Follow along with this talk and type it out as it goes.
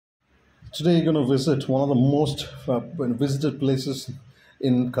Today you're going to visit one of the most visited places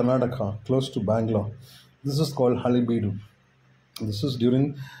in Karnataka, close to Bangalore. This is called HALEBEEDU. This is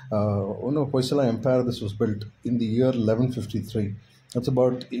during Hoysala Empire. This was built in the year 1153. That's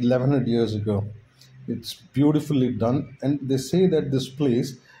about 1100 years ago. It's beautifully done, and they say that this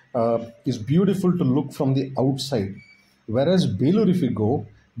place is beautiful to look from the outside. Whereas Belur, if you go,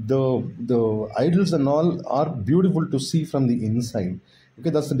 the idols and all are beautiful to see from the inside. Okay,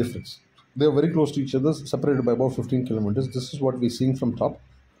 that's the difference. They are very close to each other, separated by about 15 kilometers. This is what we're seeing from top,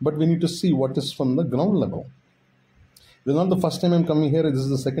 but we need to see what is from the ground level. This is not the first time I'm coming here. This is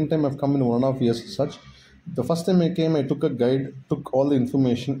the second time I've come in 1.5 years as such. The first time I came, I took a guide, took all the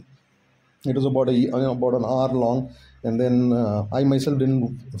information. It was about an hour long, and then I myself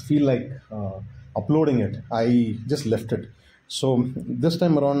didn't feel like uploading it. I just left it. So this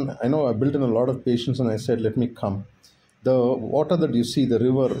time around, I know I built in a lot of patience, and I said, let me come. The water that you see, the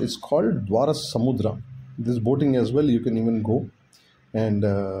river, is called Dwara Samudra. This boating as well, you can even go, and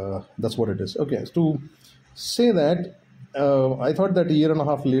that's what it is. Okay, so to say that, I thought that a year and a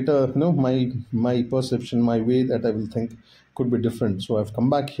half later, my perception, my way that I will think could be different. So I've come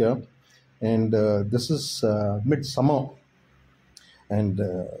back here, and this is midsummer, and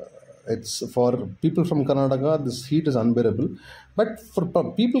it's for people from Karnataka, this heat is unbearable. But for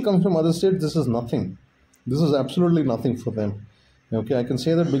people coming from other states, this is nothing. This is absolutely nothing for them. Okay, I can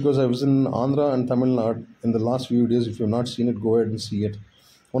say that because I was in Andhra and Tamil Nadu in the last few days. If you've not seen it, go ahead and see it.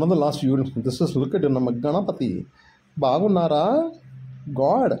 One of the last few, this is, look at Nama Ganapati. Bagunara,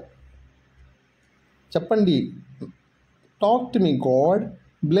 God. Chappandi, talk to me, God.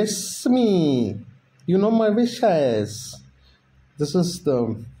 Bless me. You know my wishes. This is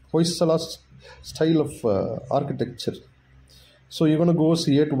the Hoysala style of architecture. So you're going to go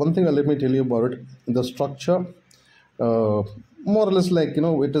see it. One thing, let me tell you about it. The structure, more or less like,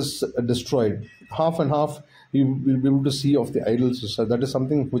 it is destroyed. Half and half you will be able to see of the idols. So that is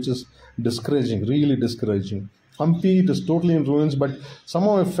something which is discouraging, really discouraging. Hampi, it is totally in ruins, but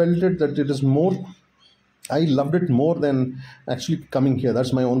somehow I felt it that it is more, I loved it more than actually coming here.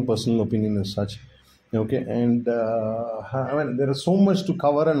 That's my own personal opinion as such. Okay, and I mean, there is so much to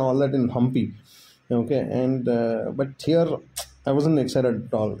cover and all that in Hampi. Okay, and but here I wasn't excited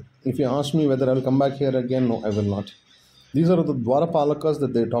at all. If you ask me whether I'll come back here again, no, I will not. These are the Dwarapalakas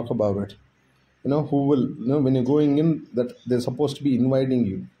that they talk about it. Who will, when you're going in, that they're supposed to be inviting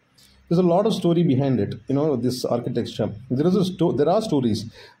you. There's a lot of story behind it, this architecture. There are stories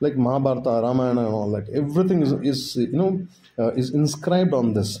like Mahabharata, Ramayana and all that. Everything is inscribed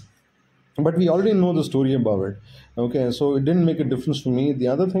on this. But we already know the story about it. Okay, so it didn't make a difference for me. The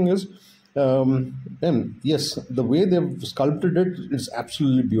other thing is, and yes, the way they've sculpted it is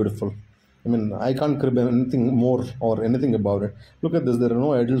absolutely beautiful. I mean, I can't crib anything more or anything about it. Look at this, there are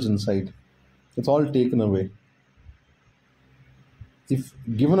no idols inside. It's all taken away. If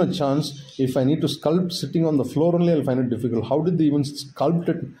given a chance, if I need to sculpt sitting on the floor only, I'll find it difficult. How did they even sculpt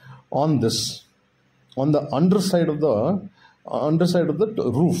it on this, on the underside of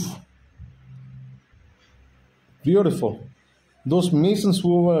the roof? Beautiful. Those masons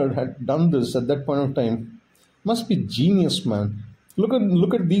who had done this at that point of time must be genius, man.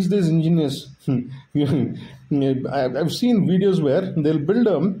 Look at these days engineers. I've seen videos where they'll build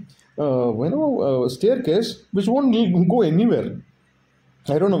a staircase which won't go anywhere.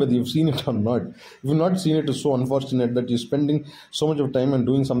 I don't know whether you've seen it or not. If you've not seen it, it's so unfortunate that you're spending so much of time and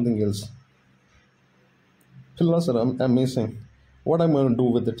doing something else. Pillars are amazing. What am I going to do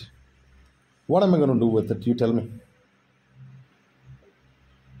with it? What am I going to do with it? You tell me.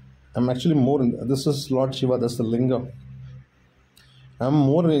 I'm actually more this is Lord Shiva, that's the linga. I'm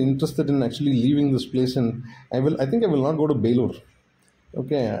more interested in actually leaving this place, and I think I will not go to Belur.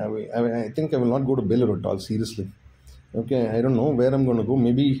 Okay, I think I will not go to Belur at all, seriously. Okay, I don't know where I'm going to go.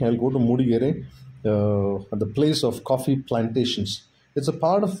 Maybe I'll go to Mudigere, the place of coffee plantations. It's a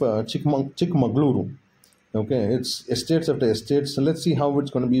part of Chikmagaluru. Okay, it's estates after estates. So let's see how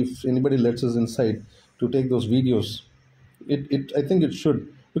it's going to be if anybody lets us inside to take those videos. I think it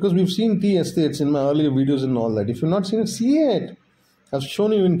should, because we've seen tea estates in my earlier videos and all that. If you've not seen it, see it. I've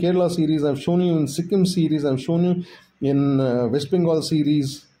shown you in Kerala series. I've shown you in Sikkim series. I've shown you in West Bengal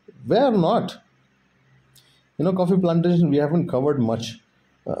series. Where not? Coffee plantation, we haven't covered much.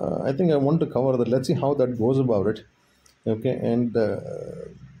 I think I want to cover that. Let's see how that goes about it. Okay, and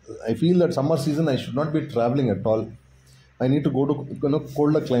I feel that summer season I should not be traveling at all. I need to go to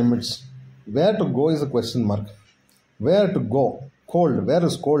colder climates. Where to go is a question mark. Where to go? Cold. Where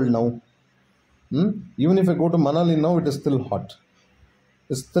is cold now? Even if I go to Manali now, it is still hot.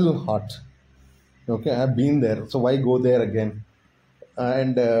 It's still hot. Okay, I've been there, so why go there again?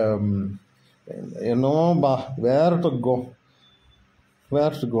 and where to go, where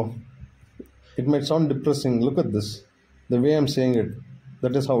to go. It might sound depressing. Look at this, the way I'm saying it.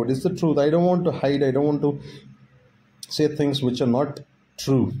 That is how it is, the truth. I don't want to hide, I don't want to say things which are not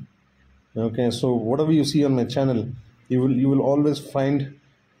true. Okay, so whatever you see on my channel, you will always find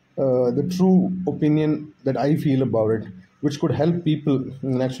the true opinion that I feel about it, which could help people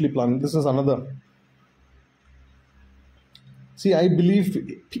in actually planning. This is another. See, I believe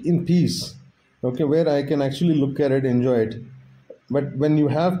in peace, okay, where I can actually look at it, enjoy it. But when you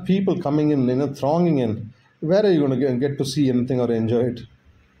have people coming in, thronging in, where are you going to get to see anything or enjoy it?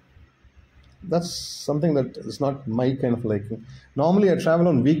 That's something that is not my kind of liking. Normally, I travel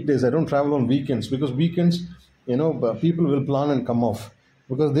on weekdays. I don't travel on weekends, because weekends, people will plan and come off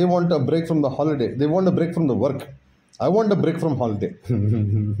because they want a break from the holiday. They want a break from the work. I want a break from holiday.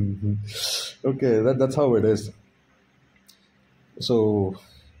 Okay, that's how it is. So,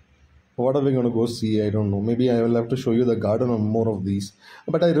 what are we going to go see? I don't know. Maybe I will have to show you the garden or more of these.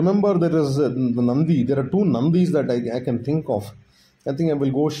 But I remember there is the Nandi. There are two Nandis that I can think of. I think I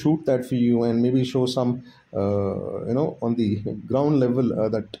will go shoot that for you and maybe show some, on the ground level,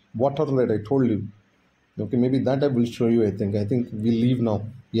 that water that I told you. Okay, maybe that I will show you. I think we leave now.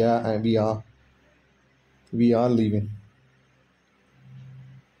 Yeah, we are leaving.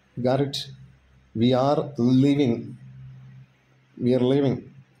 Got it? We are leaving. We are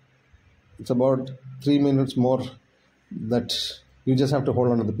leaving. It's about 3 minutes more that you just have to hold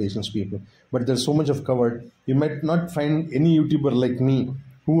on to the patience, people. But there's so much of covered. You might not find any YouTuber like me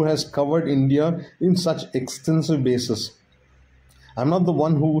who has covered India in such extensive basis. I'm not the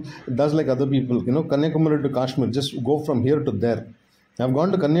one who does like other people, Kanyakumari to Kashmir, just go from here to there. I've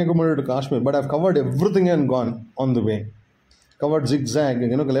gone to Kanyakumari to Kashmir, but I've covered everything and gone on the way. Covered zigzag,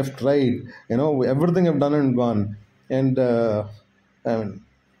 left, right, everything I've done and gone. And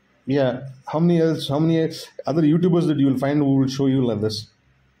yeah, how many other YouTubers that you will find who will show you like this?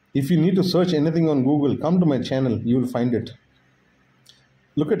 If you need to search anything on Google, come to my channel, you will find it.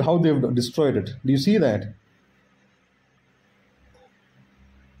 Look at how they've destroyed it. Do you see that?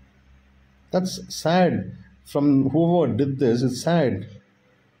 That's sad. From whoever did this, it's sad.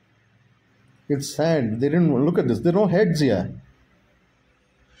 It's sad. They didn't look at this. There are no heads here.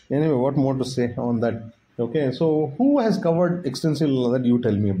 Anyway, what more to say on that? Okay, so who has covered extensively that? You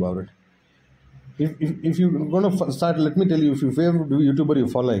tell me about it. If you're going to start, let me tell you, if you favorite YouTuber you're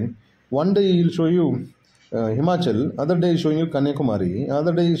following, one day he'll show you Himachal, other day he's showing you Kanyakumari,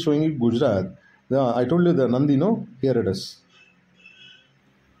 other day he's showing you Gujarat. I told you the Nandi, no? Here it is.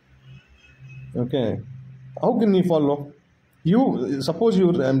 Okay. How can you follow? Suppose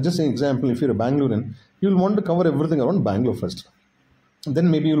I'm just saying example, if you're a Bangalorean, you'll want to cover everything around Bangalore first. Then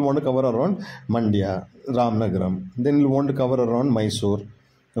maybe you'll want to cover around Mandya, Ramnagaram. Then you'll want to cover around Mysore.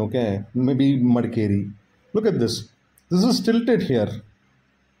 Okay, maybe Madikeri. Look at this. This is tilted here.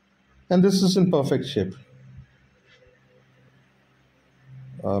 And this is in perfect shape.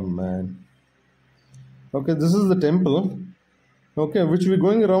 Oh man. Okay, this is the temple. Okay, which we're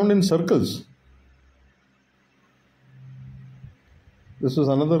going around in circles. This is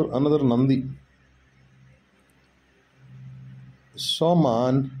another Nandi. So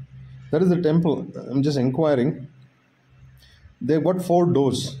man, that is the temple. I'm just inquiring. They've got 4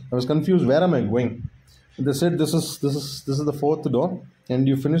 doors. I was confused. Where am I going? They said this is the 4th door, and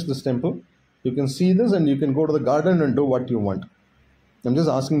you finish this temple. You can see this, and you can go to the garden and do what you want. I'm just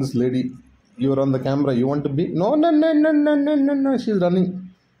asking this lady. You're on the camera. You want to be? No. She's running.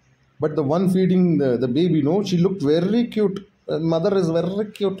 But the one feeding the baby, no, she looked very cute. Mother is very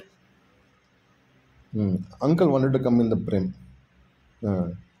cute. Uncle wanted to come in the frame.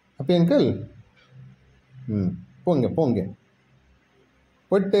 Happy uncle? Ponga.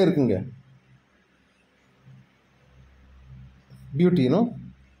 போயிட்டே இருக்குங்க. Beauty, no?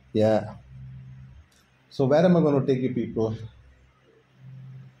 Yeah. So where am I going to take you people?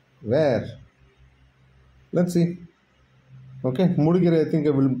 Where? Let's see. Okay, Mudigere, I think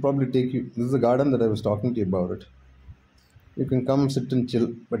I will probably take you. This is the garden that I was talking to you about it. You can come sit and chill,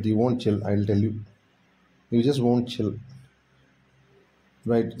 but you won't chill, I'll tell you. You just won't chill.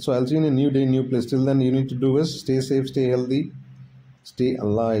 Right, so I'll see you in a new day, new place. Till then, you need to do is stay safe, stay healthy, stay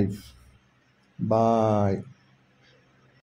alive. Bye.